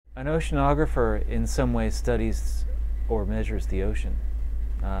An oceanographer in some ways studies or measures the ocean.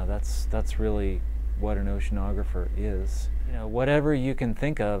 That's really what an oceanographer is. You know, whatever you can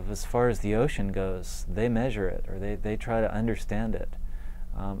think of as far as the ocean goes, they measure it, or they try to understand it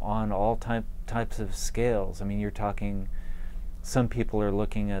on all types of scales. I mean, you're talking, some people are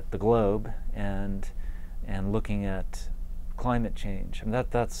looking at the globe and looking at climate change. I mean,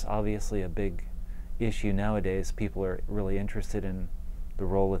 that's obviously a big issue nowadays. People are really interested in the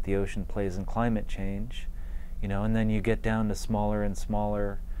role that the ocean plays in climate change, you know, and then you get down to smaller and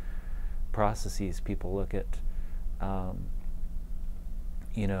smaller processes. People look at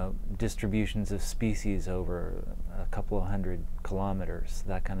you know, distributions of species over a couple of 100 kilometers,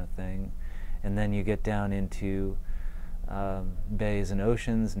 that kind of thing. And then you get down into bays and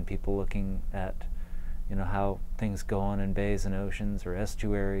oceans, and people looking at, you know, how things go on in bays and oceans or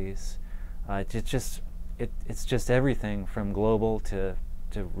estuaries. It's just everything from global to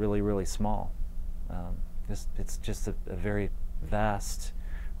really small. It's just a very vast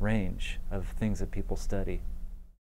range of things that people study.